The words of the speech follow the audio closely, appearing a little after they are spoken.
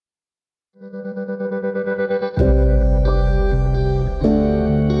Welcome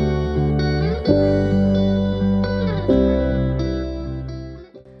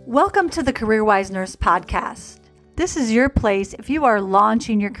to the CareerWise Nurse Podcast. This is your place if you are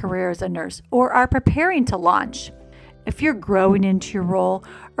launching your career as a nurse or are preparing to launch, if you're growing into your role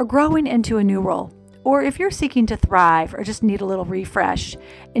or growing into a new role, or if you're seeking to thrive or just need a little refresh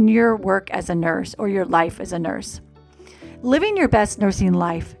in your work as a nurse or your life as a nurse. Living your best nursing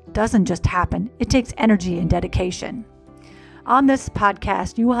life doesn't just happen. It takes energy and dedication. On this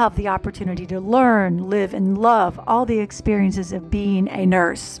podcast, you will have the opportunity to learn, live, and love all the experiences of being a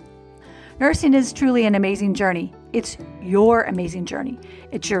nurse. Nursing is truly an amazing journey. It's your amazing journey.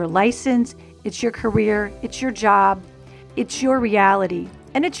 It's your license, it's your career, it's your job, it's your reality,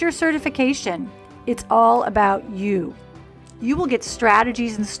 and it's your certification. It's all about you. You will get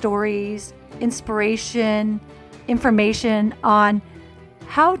strategies and stories, inspiration, information on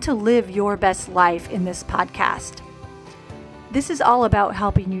how to live your best life in this podcast. This is all about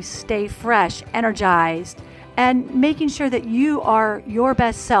helping you stay fresh, energized, and making sure that you are your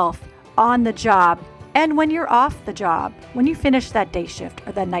best self on the job and when you're off the job, when you finish that day shift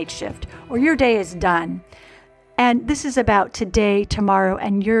or that night shift, or your day is done. And this is about today, tomorrow,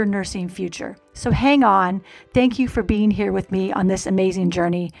 and your nursing future. So hang on. Thank you for being here with me on this amazing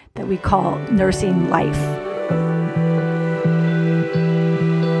journey that we call nursing life.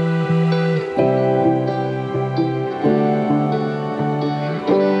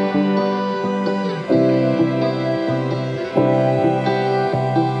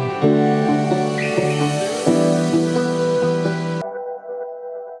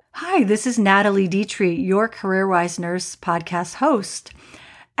 Hi, this is Natalie Dietrich, your CareerWise Nurse podcast host.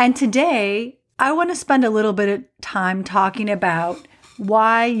 And today, I want to spend a little bit of time talking about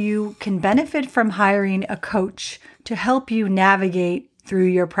why you can benefit from hiring a coach to help you navigate through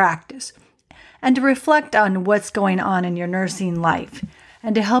your practice and to reflect on what's going on in your nursing life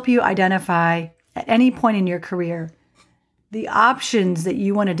and to help you identify at any point in your career the options that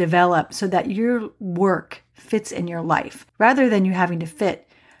you want to develop so that your work fits in your life rather than you having to fit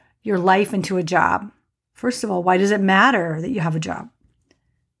your life into a job. First of all, why does it matter that you have a job?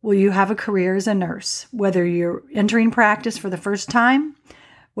 Well, you have a career as a nurse, whether you're entering practice for the first time,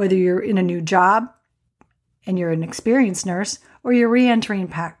 whether you're in a new job and you're an experienced nurse, or you're re-entering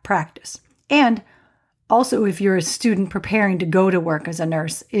practice. And also if you're a student preparing to go to work as a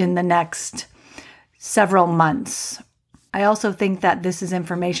nurse in the next several months. I also think that this is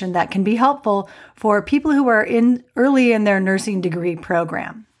information that can be helpful for people who are early in their nursing degree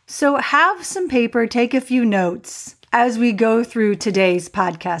program. So have some paper, take a few notes as we go through today's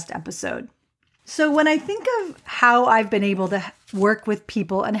podcast episode. So when I think of how I've been able to work with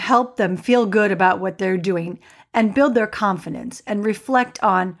people and help them feel good about what they're doing and build their confidence and reflect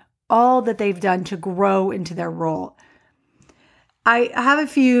on all that they've done to grow into their role, I have a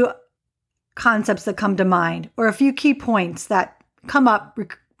few concepts that come to mind or a few key points that come up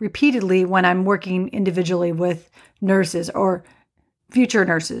repeatedly when I'm working individually with nurses or future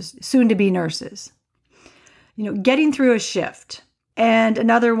nurses, soon-to-be nurses. Getting through a shift. And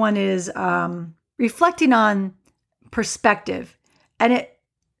another one is reflecting on perspective. And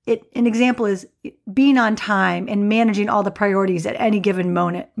an example is being on time and managing all the priorities at any given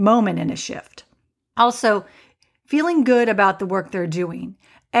moment in a shift. Also, feeling good about the work they're doing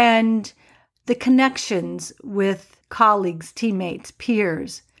and the connections with colleagues, teammates,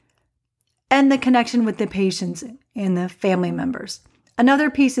 peers, and the connection with the patients and the family members.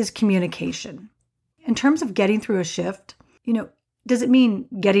 Another piece is communication. In terms of getting through a shift, does it mean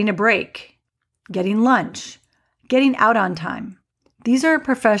getting a break, getting lunch, getting out on time? These are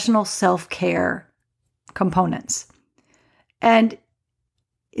professional self-care components. And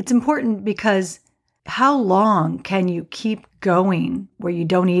it's important because how long can you keep going where you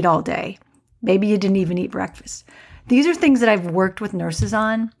don't eat all day? Maybe you didn't even eat breakfast. These are things that I've worked with nurses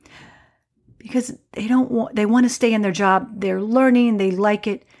on because they want to stay in their job. They're learning, they like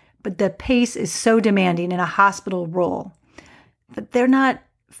it, but the pace is so demanding in a hospital role that they're not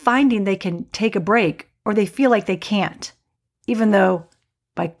finding they can take a break or they feel like they can't, even though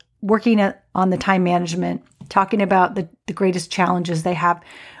by working on the time management, talking about the greatest challenges they have,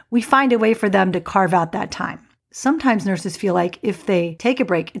 we find a way for them to carve out that time. Sometimes nurses feel like if they take a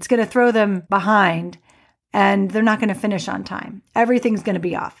break, it's going to throw them behind and they're not going to finish on time. Everything's going to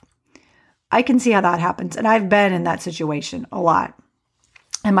be off. I can see how that happens. And I've been in that situation a lot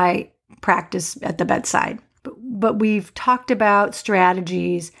in my practice at the bedside. But we've talked about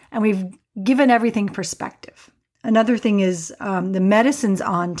strategies and we've given everything perspective. Another thing is the medicine's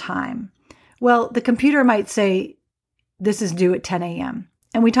on time. Well, the computer might say, this is due at 10 a.m.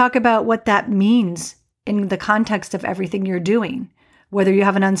 And we talk about what that means in the context of everything you're doing, whether you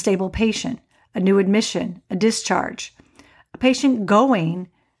have an unstable patient, a new admission, a discharge, a patient going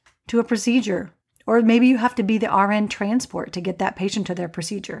to a procedure, or maybe you have to be the RN transport to get that patient to their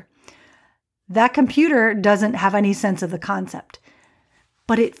procedure. That computer doesn't have any sense of the concept,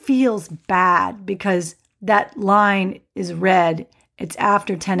 but it feels bad because that line is red, it's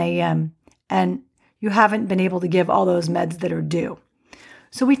after 10 a.m., and you haven't been able to give all those meds that are due.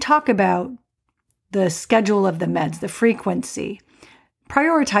 So we talk about the schedule of the meds, the frequency,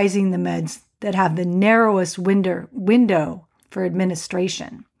 prioritizing the meds that have the narrowest window for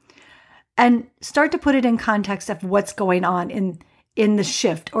administration, and start to put it in context of what's going on in the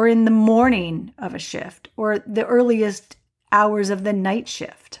shift or in the morning of a shift or the earliest hours of the night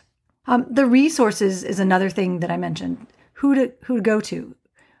shift. The resources is another thing that I mentioned, who to go to,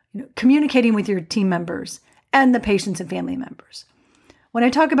 communicating with your team members and the patients and family members. When I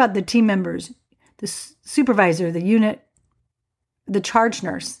talk about the team members, the supervisor, the unit, the charge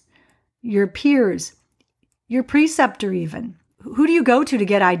nurse, your peers, your preceptor even, who do you go to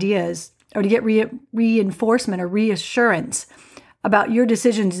get ideas or to get reinforcement or reassurance about your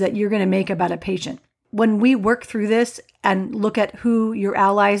decisions that you're going to make about a patient? When we work through this and look at who your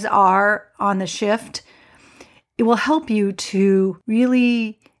allies are on the shift, it will help you to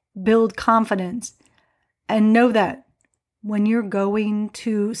really build confidence and know that when you're going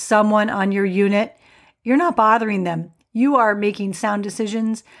to someone on your unit, you're not bothering them. You are making sound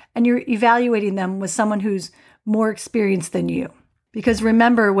decisions and you're evaluating them with someone who's more experienced than you. Because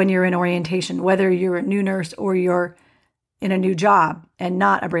remember, when you're in orientation, whether you're a new nurse or you're in a new job and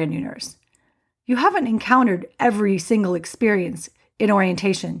not a brand new nurse, you haven't encountered every single experience in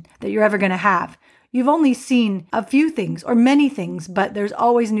orientation that you're ever going to have. You've only seen a few things or many things, but there's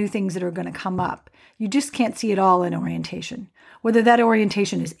always new things that are going to come up. You just can't see it all in orientation. Whether that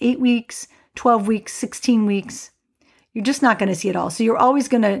orientation is 8 weeks, 12 weeks, 16 weeks, you're just not going to see it all. So you're always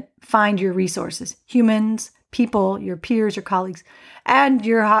going to find your resources, humans, people, your peers, your colleagues, and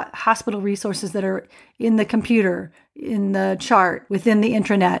your hospital resources that are in the computer, in the chart, within the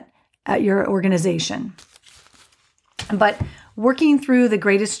intranet at your organization. But working through the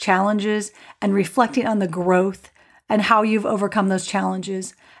greatest challenges and reflecting on the growth and how you've overcome those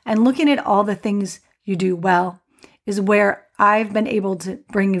challenges and looking at all the things you do well is where I've been able to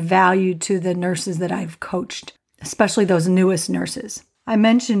bring value to the nurses that I've coached, especially those newest nurses. I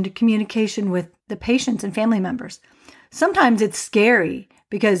mentioned communication with the patients and family members. Sometimes it's scary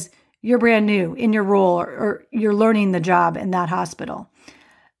because you're brand new in your role or you're learning the job in that hospital.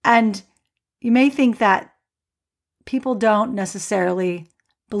 And you may think that people don't necessarily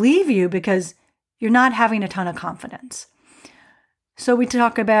believe you because you're not having a ton of confidence. So we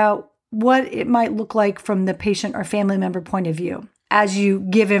talk about what it might look like from the patient or family member point of view as you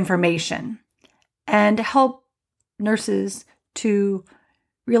give information and help nurses to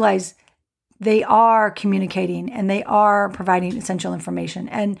realize they are communicating and they are providing essential information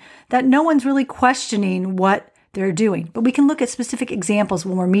and that no one's really questioning what they're doing. But we can look at specific examples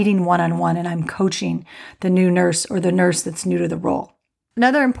when we're meeting one-on-one and I'm coaching the new nurse or the nurse that's new to the role.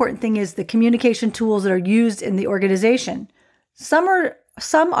 Another important thing is the communication tools that are used in the organization. Some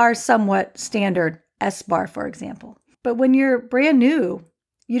are somewhat standard, SBAR, for example. But when you're brand new,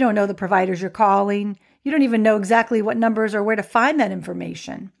 you don't know the providers you're calling. You don't even know exactly what numbers or where to find that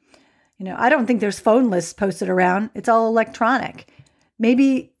information. I don't think there's phone lists posted around. It's all electronic.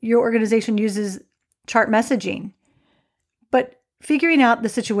 Maybe your organization uses chart messaging. But figuring out the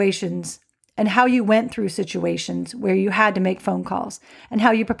situations and how you went through situations where you had to make phone calls and how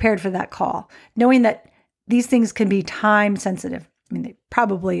you prepared for that call, knowing that these things can be time sensitive. I mean, they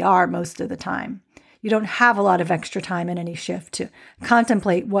probably are most of the time. You don't have a lot of extra time in any shift to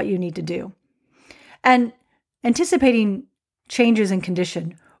contemplate what you need to do. And anticipating changes in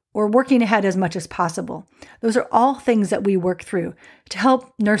condition or working ahead as much as possible. Those are all things that we work through to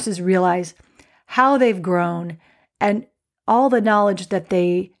help nurses realize how they've grown and all the knowledge that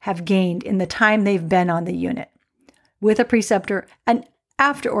they have gained in the time they've been on the unit with a preceptor and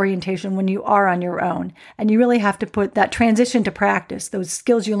after orientation when you are on your own. And you really have to put that transition to practice, those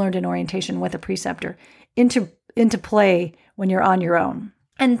skills you learned in orientation with a preceptor, into play when you're on your own.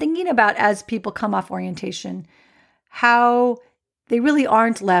 And thinking about as people come off orientation, how they really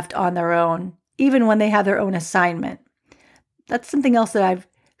aren't left on their own, even when they have their own assignment. That's something else that I've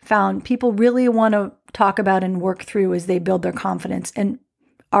found people really want to talk about and work through as they build their confidence and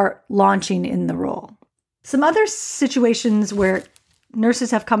are launching in the role. Some other situations where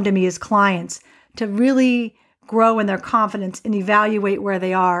nurses have come to me as clients to really grow in their confidence and evaluate where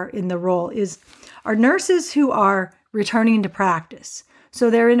they are in the role are nurses who are returning to practice. So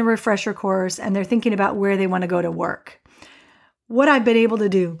they're in a refresher course and they're thinking about where they want to go to work. What I've been able to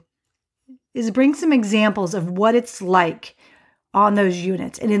do is bring some examples of what it's like on those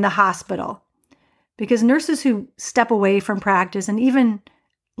units and in the hospital. Because nurses who step away from practice and even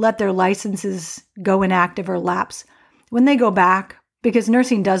let their licenses go inactive or lapse, when they go back, because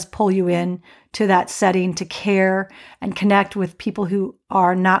nursing does pull you in to that setting to care and connect with people who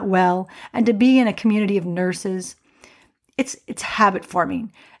are not well and to be in a community of nurses, it's habit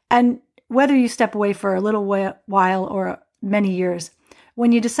forming. And whether you step away for a little while or many years,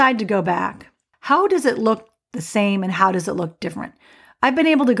 when you decide to go back, how does it look the same and how does it look different? I've been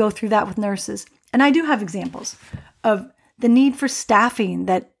able to go through that with nurses, and I do have examples of the need for staffing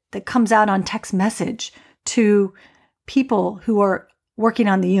that comes out on text message to people who are working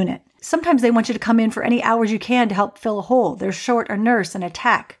on the unit. Sometimes they want you to come in for any hours you can to help fill a hole. They're short a nurse and a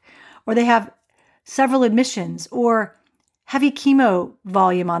tech, or they have several admissions or heavy chemo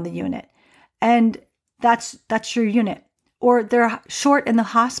volume on the unit. And that's your unit. Or they're short in the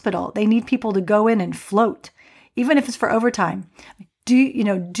hospital. They need people to go in and float, even if it's for overtime. Do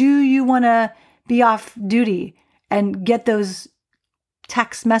you want to be off duty and get those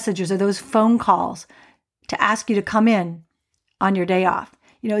text messages or those phone calls to ask you to come in on your day off?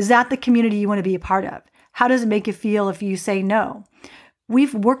 Is that the community you want to be a part of? How does it make you feel if you say no?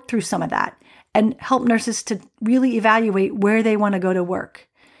 We've worked through some of that and helped nurses to really evaluate where they want to go to work.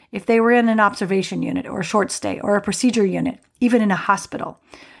 If they were in an observation unit or a short stay or a procedure unit, even in a hospital,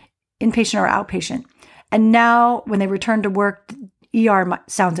 inpatient or outpatient. And now when they return to work, ER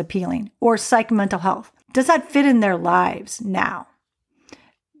sounds appealing, or psych mental health. Does that fit in their lives now?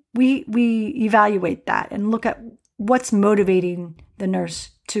 We evaluate that and look at what's motivating the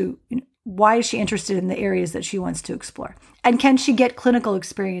nurse to, why is she interested in the areas that she wants to explore? And can she get clinical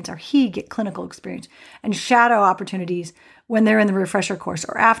experience or he get clinical experience and shadow opportunities when they're in the refresher course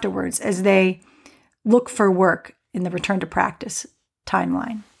or afterwards as they look for work in the return to practice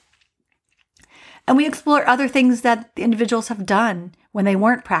timeline? And we explore other things that the individuals have done when they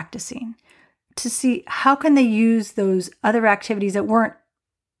weren't practicing to see how can they use those other activities that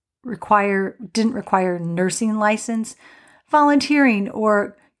didn't require nursing license, volunteering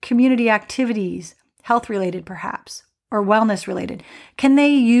or community activities, health related perhaps, or wellness related. Can they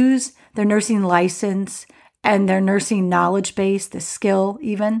use their nursing license and their nursing knowledge base, the skill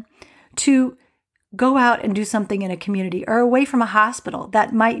even, to go out and do something in a community or away from a hospital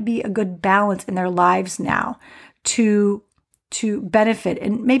that might be a good balance in their lives now to benefit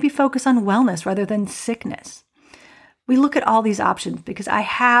and maybe focus on wellness rather than sickness? We look at all these options because I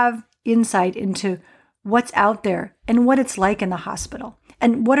have insight into what's out there and what it's like in the hospital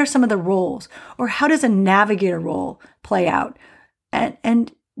and what are some of the roles, or how does a navigator role play out?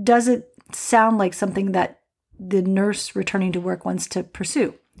 And does it sound like something that the nurse returning to work wants to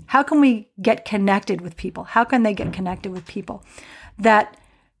pursue? How can we get connected with people? How can they get connected with people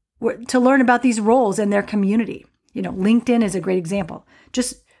to learn about these roles in their community? LinkedIn is a great example.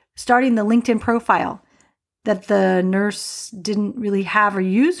 Just starting the LinkedIn profile that the nurse didn't really have or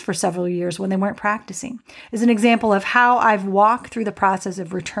use for several years when they weren't practicing is an example of how I've walked through the process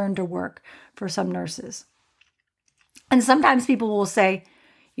of return to work for some nurses. And sometimes people will say,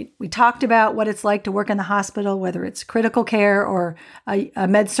 we talked about what it's like to work in the hospital, whether it's critical care or a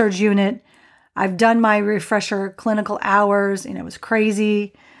med-surg unit. I've done my refresher clinical hours, and it was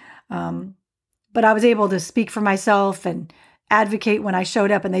crazy. But I was able to speak for myself and advocate when I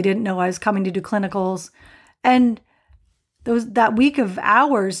showed up and they didn't know I was coming to do clinicals. And that week of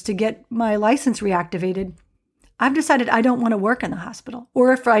hours to get my license reactivated, I've decided I don't want to work in the hospital.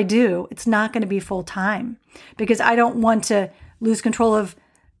 Or if I do, it's not going to be full time because I don't want to lose control of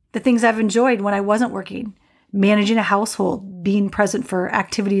the things I've enjoyed when I wasn't working, managing a household, being present for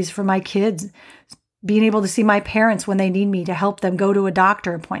activities for my kids, being able to see my parents when they need me to help them go to a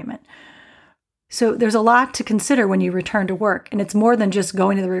doctor appointment. So there's a lot to consider when you return to work, and it's more than just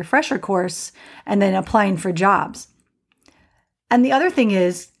going to the refresher course and then applying for jobs. And the other thing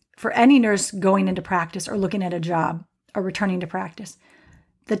is, for any nurse going into practice or looking at a job or returning to practice,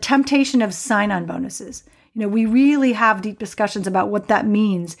 the temptation of sign-on bonuses. We really have deep discussions about what that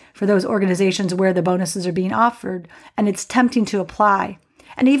means for those organizations where the bonuses are being offered, and it's tempting to apply.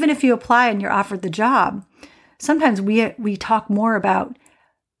 And even if you apply and you're offered the job, sometimes we talk more about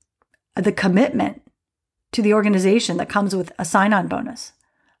the commitment to the organization that comes with a sign-on bonus,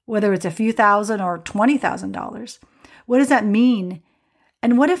 whether it's a few thousand or $20,000. What does that mean?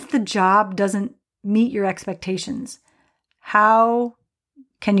 And what if the job doesn't meet your expectations? How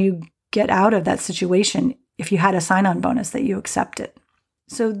can you get out of that situation if you had a sign-on bonus that you accepted?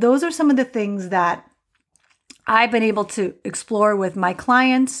 So those are some of the things that I've been able to explore with my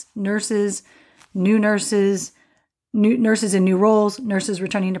clients, nurses, new nurses, nurses in new roles, nurses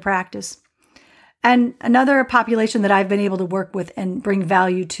returning to practice. And another population that I've been able to work with and bring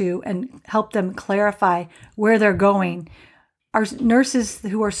value to and help them clarify where they're going are nurses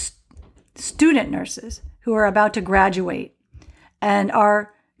who are student nurses who are about to graduate and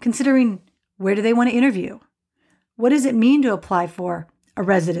are considering, where do they want to interview? What does it mean to apply for a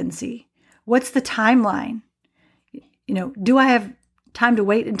residency? What's the timeline? Do I have time to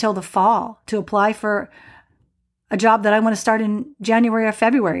wait until the fall to apply for a job that I want to start in January or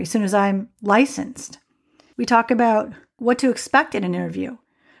February as soon as I'm licensed? We talk about what to expect in an interview,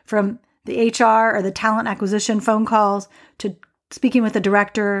 from the HR or the talent acquisition phone calls to speaking with the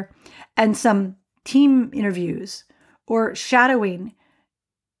director and some team interviews or shadowing,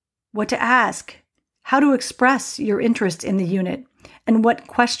 what to ask, how to express your interest in the unit, and what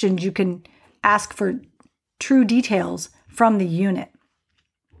questions you can ask for true details from the unit.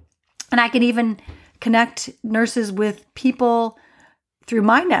 And I can even connect nurses with people through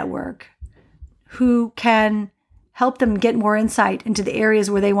my network who can help them get more insight into the areas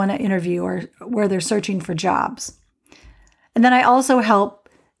where they want to interview or where they're searching for jobs. And then I also help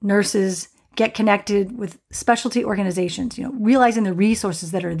nurses get connected with specialty organizations, realizing the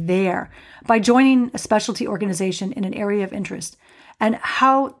resources that are there by joining a specialty organization in an area of interest and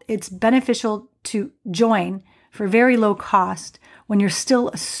how it's beneficial to join for very low cost when you're still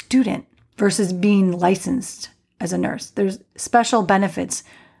a student versus being licensed as a nurse. There's special benefits,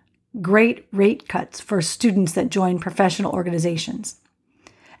 great rate cuts for students that join professional organizations,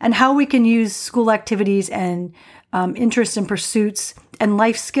 and how we can use school activities and interests and pursuits and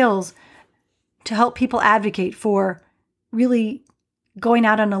life skills to help people advocate for really going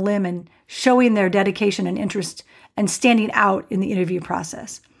out on a limb and showing their dedication and interest and standing out in the interview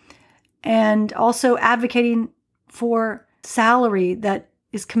process. And also advocating for salary that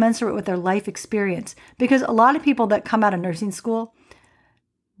is commensurate with their life experience. Because a lot of people that come out of nursing school,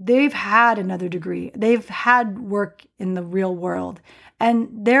 they've had another degree. They've had work in the real world. And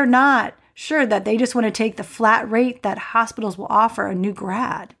they're not sure that they just want to take the flat rate that hospitals will offer a new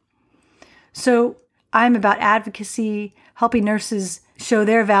grad. So I'm about advocacy, helping nurses show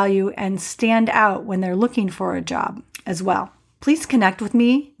their value and stand out when they're looking for a job as well. Please connect with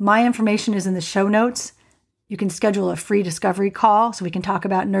me. My information is in the show notes. You can schedule a free discovery call so we can talk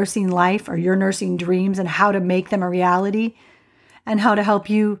about nursing life or your nursing dreams and how to make them a reality and how to help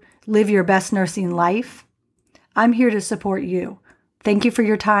you live your best nursing life. I'm here to support you. Thank you for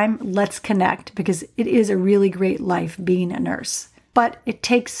your time. Let's connect, because it is a really great life being a nurse. But it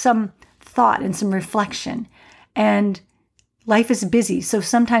takes some thought and some reflection, and life is busy. So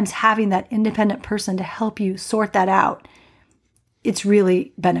sometimes having that independent person to help you sort that out, it's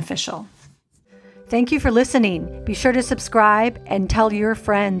really beneficial. Thank you for listening. Be sure to subscribe and tell your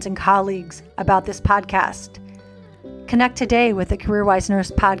friends and colleagues about this podcast. Connect today with the CareerWise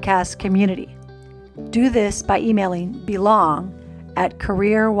Nurse podcast community. Do this by emailing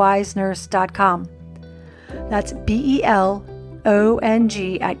belong@careerwisenurse.com. That's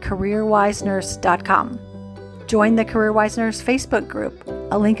BELONG@careerwisenurse.com. Join the CareerWise Nurse Facebook group.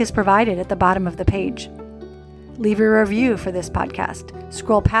 A link is provided at the bottom of the page. Leave a review for this podcast.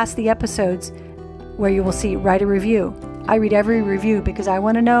 Scroll past the episodes where you will see write a review. I read every review because I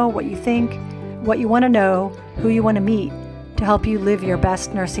want to know what you think, what you want to know, who you want to meet to help you live your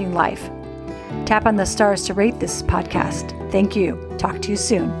best nursing life. Tap on the stars to rate this podcast. Thank you. Talk to you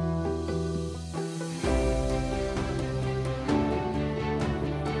soon.